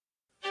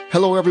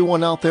Hello,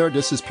 everyone out there.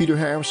 This is Peter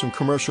Harris from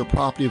Commercial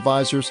Property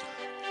Advisors,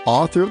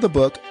 author of the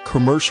book,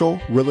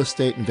 Commercial Real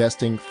Estate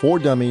Investing for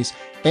Dummies,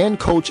 and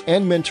coach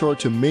and mentor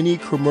to many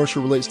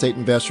commercial real estate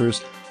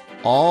investors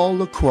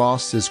all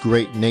across this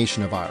great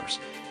nation of ours.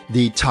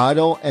 The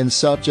title and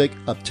subject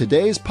of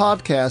today's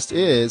podcast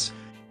is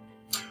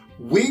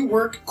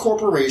WeWork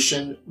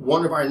Corporation,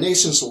 one of our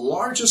nation's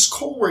largest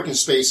co-working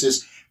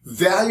spaces,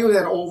 valued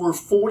at over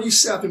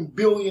 $47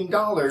 billion,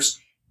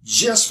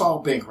 just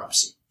filed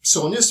bankruptcy.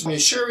 So in this, I'm going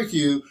to share with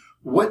you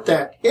what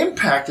that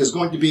impact is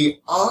going to be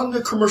on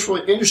the commercial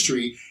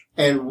industry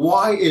and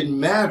why it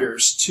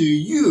matters to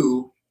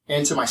you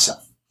and to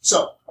myself.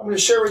 So I'm going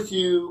to share with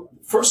you,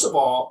 first of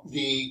all,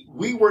 the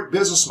WeWork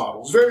business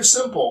model. It's very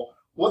simple.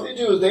 What they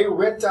do is they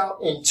rent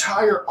out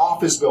entire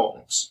office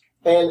buildings,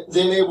 and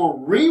then they will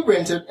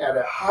re-rent it at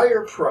a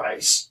higher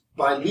price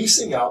by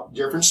leasing out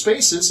different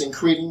spaces and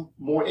creating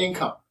more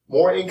income.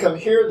 More income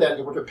here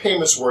than what the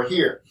payments were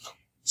here.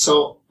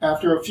 So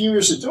after a few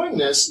years of doing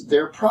this,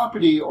 their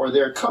property or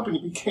their company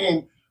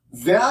became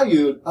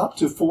valued up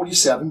to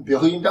 $47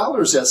 billion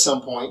at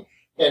some point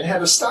and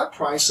had a stock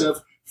price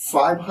of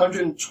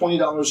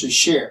 $520 a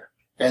share.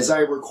 As I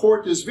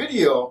record this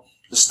video,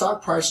 the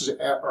stock prices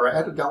are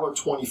at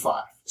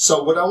 $1.25.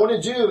 So what I want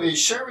to do is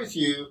share with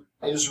you,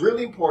 and it's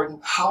really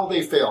important, how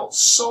they failed.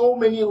 So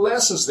many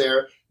lessons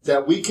there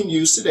that we can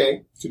use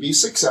today to be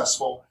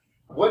successful.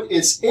 What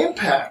its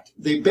impact,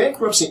 the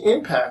bankruptcy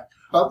impact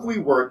of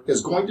WeWork is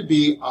going to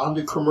be on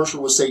the commercial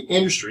real estate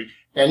industry,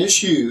 and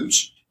it's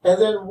huge. And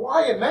then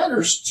why it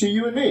matters to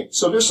you and me.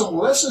 So there's some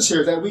lessons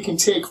here that we can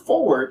take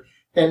forward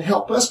and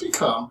help us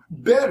become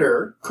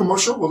better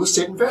commercial real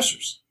estate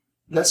investors.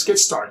 Let's get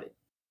started.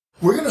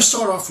 We're going to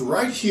start off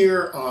right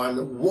here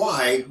on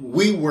why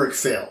WeWork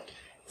failed.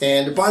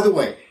 And by the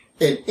way,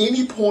 at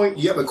any point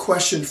you have a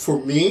question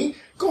for me,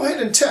 go ahead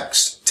and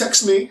text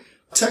me.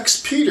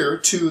 Text Peter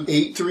to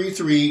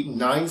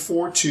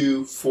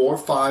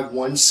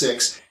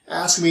 833-942-4516.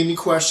 Ask me any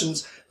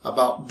questions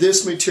about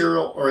this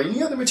material or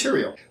any other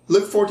material.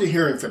 Look forward to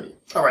hearing from you.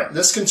 All right,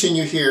 let's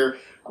continue here.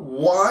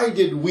 Why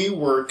did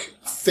WeWork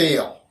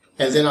fail?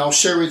 And then I'll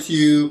share with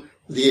you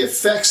the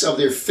effects of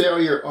their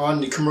failure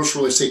on the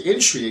commercial real estate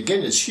industry.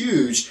 Again, it's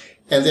huge.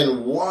 And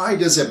then why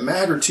does it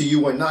matter to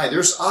you and I?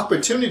 There's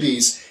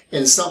opportunities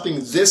in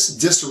something this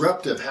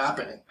disruptive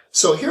happening.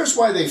 So here's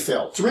why they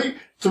failed.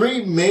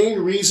 Three main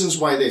reasons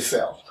why they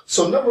failed.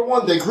 So number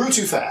one, they grew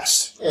too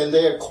fast and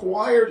they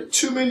acquired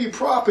too many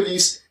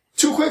properties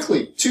too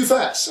quickly, too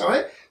fast. All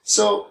right.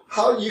 So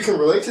how you can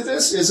relate to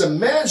this is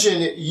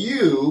imagine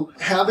you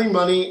having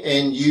money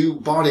and you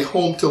bought a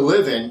home to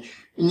live in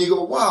and you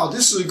go, wow,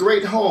 this is a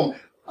great home.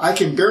 I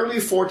can barely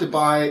afford to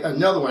buy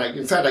another one.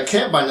 In fact, I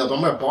can't buy another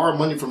one. I'm going to borrow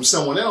money from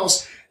someone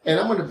else and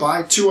I'm going to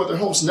buy 2 other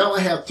homes. Now I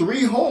have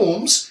 3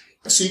 homes.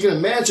 So you can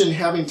imagine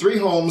having 3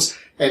 homes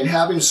and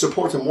having to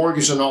support the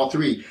mortgage on all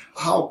 3.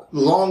 How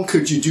long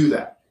could you do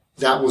that?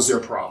 That was their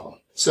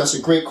problem. So that's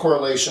a great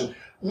correlation.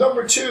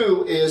 Number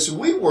 2 is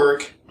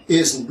WeWork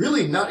is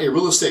really not a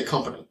real estate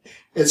company.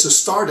 It's a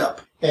startup,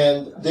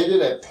 and they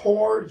did a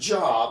poor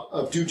job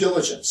of due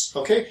diligence.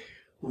 Okay?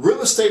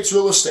 Real estate's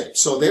real estate.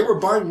 So they were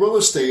buying real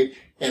estate,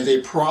 and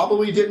they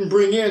probably didn't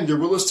bring in the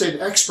real estate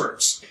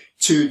experts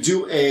to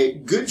do a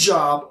good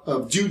job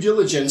of due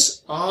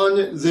diligence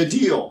on the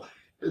deal.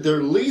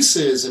 Their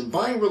leases and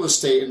buying real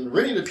estate and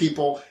renting to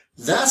people,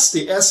 that's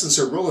the essence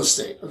of real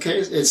estate, okay?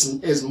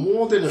 It's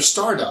more than a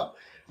startup.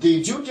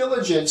 The due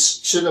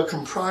diligence should have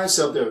comprised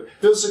of their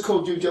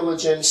physical due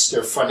diligence,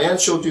 their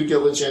financial due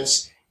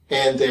diligence,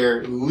 and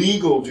their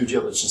legal due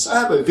diligence.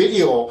 I have a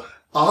video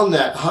on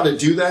that, how to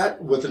do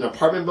that with an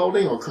apartment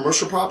building or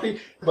commercial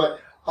property. But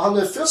on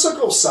the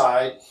physical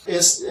side,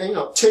 it's,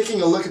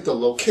 taking a look at the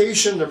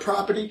location, the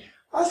property.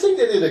 I think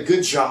they did a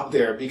good job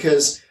there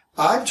because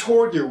I've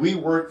toured their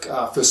WeWork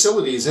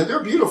facilities, and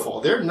they're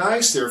beautiful. They're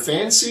nice. They're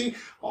fancy.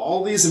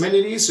 All these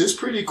amenities. It's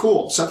pretty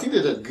cool. So I think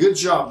they did a good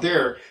job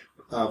there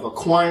of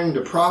acquiring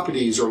the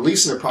properties or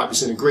leasing the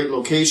properties in great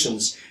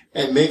locations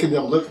and making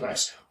them look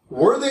nice.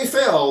 Where they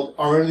failed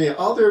are in the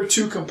other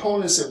 2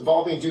 components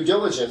involving due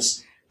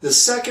diligence. The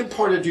second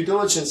part of due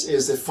diligence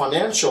is the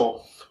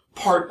financial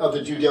part of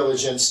the due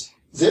diligence.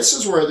 This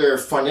is where their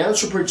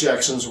financial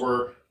projections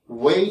were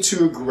way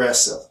too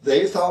aggressive.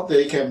 They thought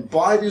they can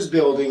buy these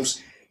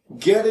buildings,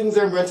 getting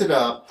them rented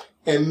up,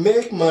 and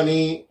make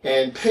money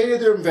and pay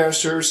their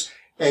investors.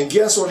 And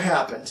guess what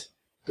happened?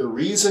 The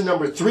reason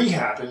number 3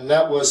 happened, and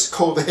that was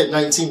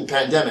COVID-19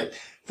 pandemic.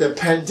 The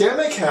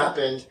pandemic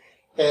happened,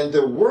 and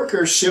the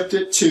workers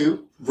shifted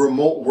to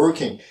remote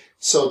working.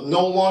 So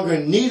no longer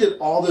needed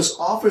all this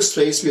office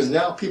space because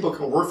now people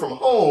can work from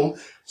home.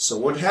 So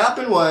what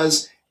happened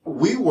was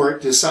WeWork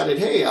decided,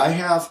 hey, I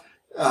have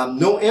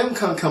no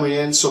income coming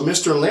in, so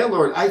Mr.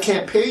 Landlord, I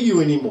can't pay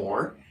you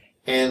anymore.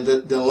 And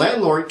the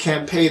landlord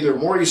can't pay their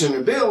mortgage and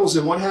their bills,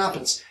 and what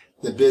happens?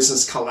 The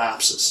business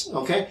collapses,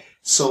 okay?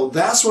 So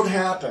that's what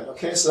happened,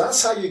 okay? So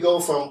that's how you go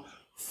from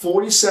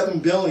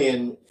 $47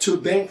 billion to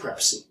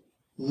bankruptcy.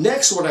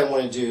 Next, what I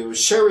want to do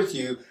is share with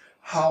you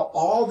how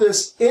all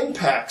this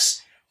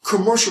impacts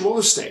commercial real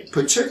estate,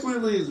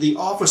 particularly the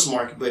office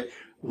market, but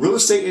real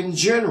estate in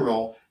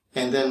general.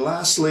 And then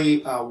lastly,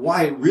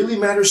 why it really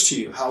matters to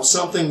you, how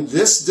something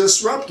this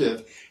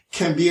disruptive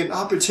can be an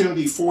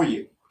opportunity for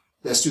you.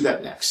 Let's do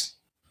that next.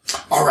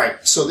 All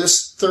right. So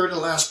this third and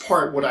last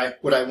part, what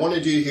I want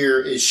to do here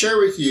is share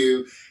with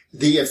you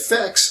the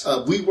effects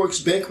of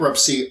WeWork's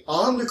bankruptcy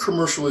on the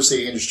commercial real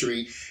estate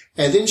industry,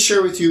 and then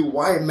share with you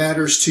why it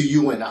matters to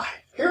you and I.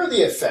 Here are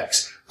the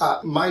effects.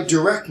 My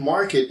direct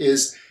market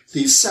is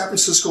the San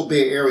Francisco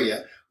Bay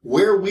Area,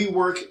 where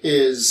WeWork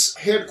is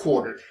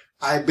headquartered.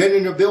 I've been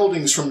in the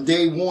buildings from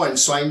day one,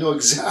 so I know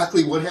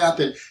exactly what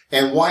happened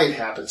and why it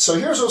happened. So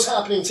here's what's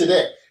happening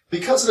today.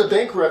 Because of the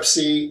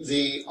bankruptcy,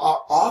 the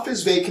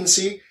office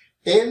vacancy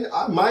in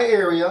my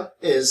area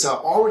is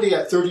already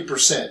at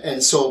 30%.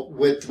 And so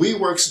with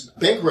WeWork's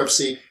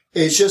bankruptcy,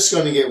 it's just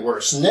going to get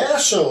worse.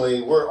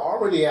 Nationally, we're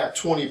already at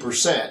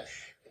 20%.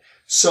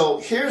 So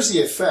here's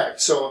the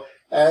effect. So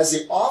as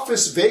the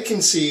office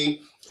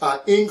vacancy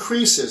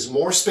increases,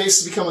 more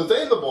spaces become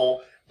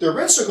available, the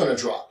rents are going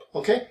to drop.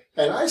 Okay.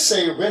 And I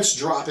say rents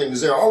dropping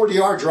because they already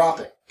are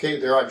dropping. Okay.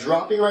 They are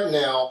dropping right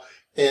now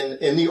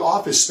in the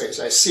office space.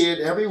 I see it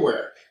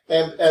everywhere.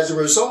 And as a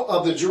result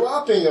of the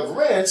dropping of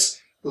rents,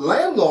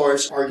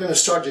 landlords are going to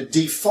start to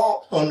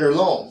default on their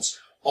loans.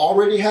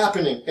 Already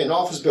happening in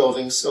office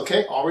buildings.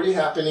 Okay. Already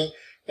happening.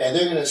 And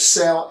they're going to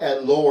sell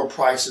at lower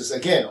prices.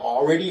 Again,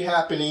 already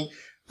happening.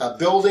 A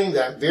building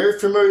that I'm very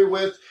familiar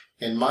with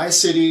in my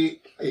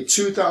city, a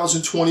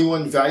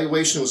 2021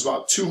 valuation was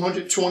about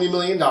 $220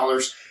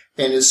 million.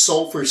 And is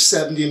sold for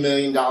 $70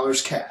 million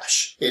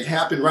cash. It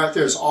happened right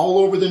there. It's all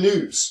over the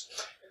news.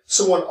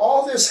 So when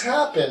all this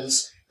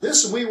happens,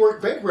 this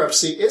WeWork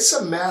bankruptcy, it's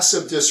a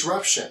massive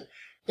disruption.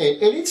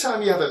 And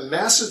anytime you have a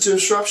massive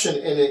disruption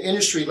in an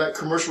industry like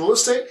commercial real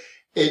estate,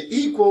 it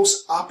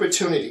equals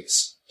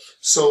opportunities.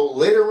 So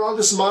later on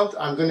this month,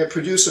 I'm going to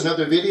produce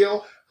another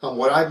video on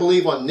what I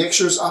believe on next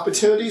year's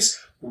opportunities.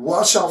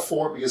 Watch out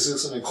for it because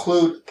it's going to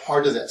include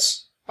part of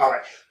this. All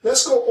right,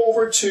 let's go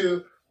over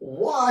to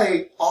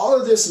why all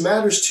of this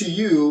matters to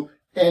you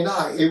and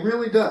I. It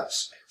really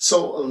does.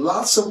 So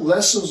lots of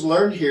lessons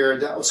learned here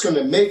that was going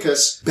to make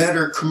us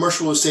better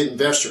commercial real estate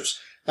investors.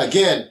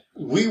 Again,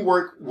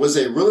 WeWork was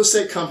a real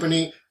estate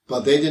company,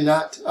 but they did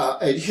not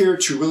adhere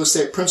to real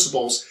estate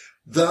principles,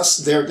 thus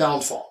their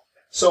downfall.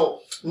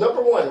 So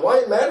number one, why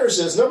it matters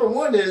is, number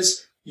one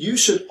is you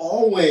should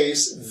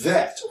always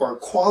vet or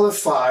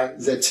qualify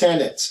the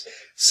tenants.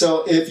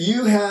 So if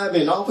you have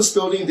an office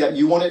building that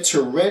you wanted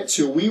to rent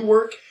to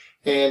WeWork,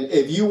 and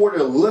if you were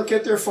to look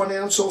at their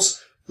financials,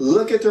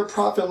 look at their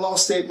profit and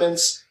loss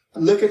statements,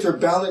 look at their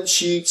balance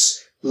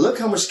sheets, look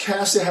how much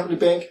cash they have in the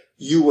bank,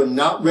 you would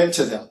not rent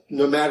to them,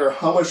 no matter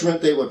how much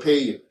rent they would pay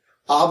you.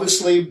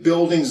 Obviously,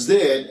 buildings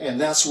did,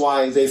 and that's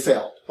why they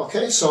failed.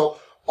 Okay, so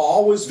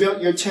always vet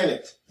your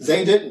tenant.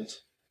 They didn't.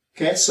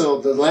 Okay,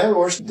 so the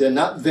landlords did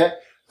not vet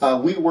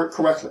WeWork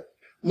correctly.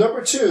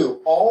 Number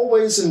two,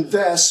 always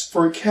invest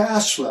for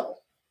cash flow.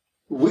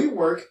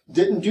 WeWork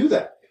didn't do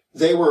that.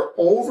 They were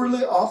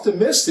overly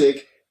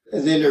optimistic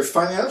in their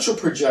financial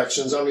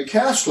projections on their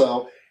cash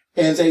flow,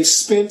 and they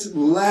spent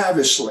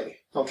lavishly.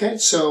 Okay,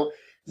 so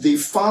the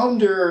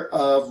founder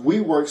of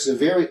WeWork is a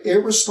very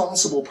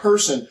irresponsible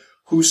person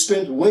who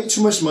spent way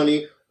too much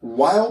money,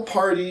 wild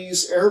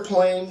parties,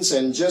 airplanes,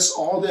 and just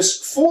all this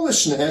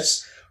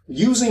foolishness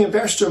using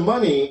investor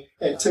money,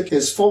 and took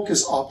his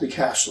focus off the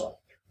cash flow.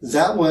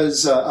 That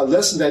was a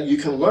lesson that you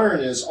can learn,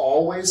 is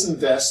always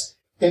invest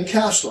in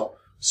cash flow.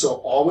 So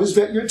always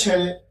vet your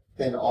tenant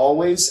and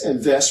always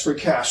invest for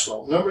cash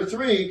flow. Number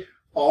three,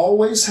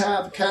 always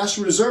have cash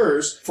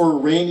reserves for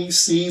rainy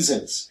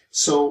seasons.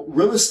 So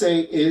real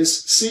estate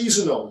is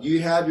seasonal. You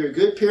have your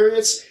good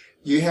periods,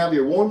 you have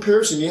your warm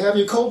periods, and you have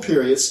your cold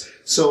periods.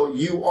 So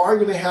you are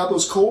going to have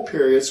those cold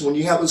periods. When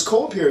you have those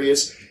cold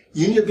periods,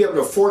 you need to be able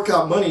to fork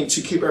out money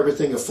to keep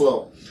everything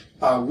afloat.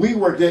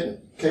 WeWork didn't.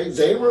 Okay,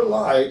 they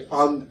relied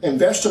on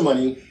investor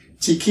money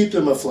to keep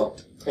them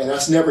afloat, and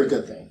that's never a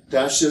good thing.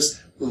 That's just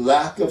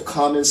lack of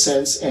common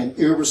sense and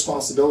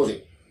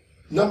irresponsibility.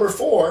 Number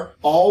four,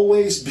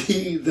 always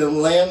be the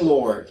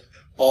landlord.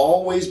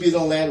 Always be the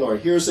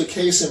landlord. Here's a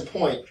case in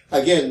point.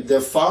 Again,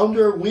 the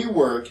founder of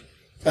WeWork,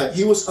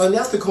 he was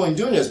unethical in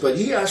doing this, but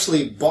he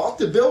actually bought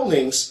the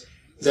buildings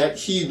that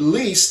he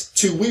leased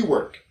to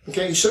WeWork.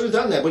 Okay, he should have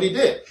done that, but he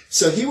did.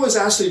 So he was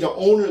actually the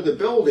owner of the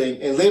building,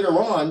 and later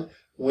on,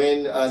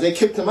 when they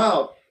kicked him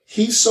out,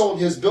 he sold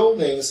his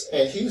buildings,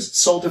 and he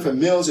sold them for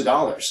millions of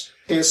dollars.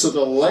 Okay, so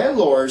the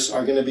landlords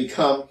are going to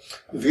become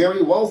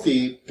very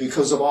wealthy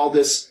because of all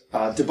this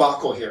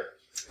debacle here.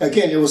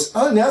 Again, it was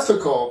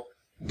unethical,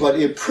 but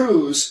it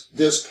proves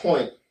this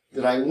point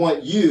that I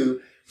want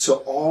you to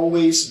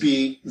always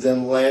be the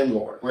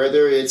landlord.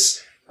 Whether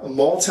it's a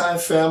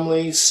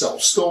multi-family,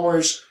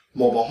 self-storage,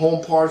 mobile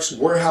home parks,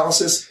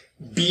 warehouses,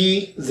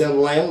 be the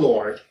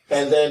landlord.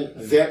 And then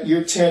vet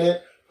your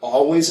tenant,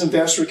 always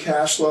invest for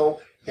cash flow,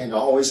 and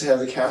always have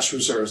the cash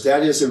reserves.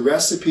 That is a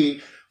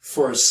recipe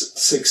for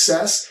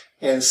success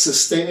and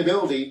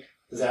sustainability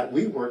that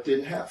WeWork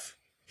didn't have.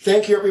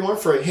 Thank you everyone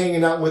for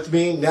hanging out with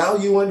me. Now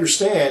you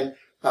understand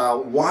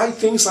why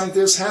things like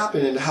this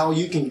happen and how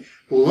you can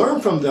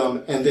learn from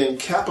them and then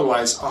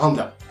capitalize on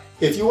them.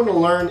 If you want to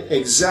learn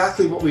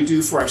exactly what we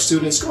do for our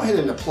students, go ahead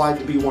and apply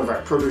to be one of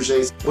our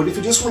proteges. But if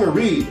you just want to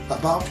read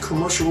about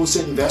commercial real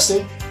estate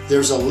investing,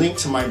 there's a link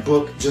to my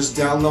book. Just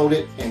download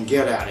it and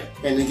get at it.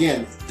 And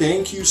again,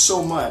 thank you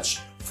so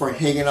much for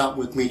hanging out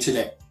with me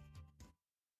today.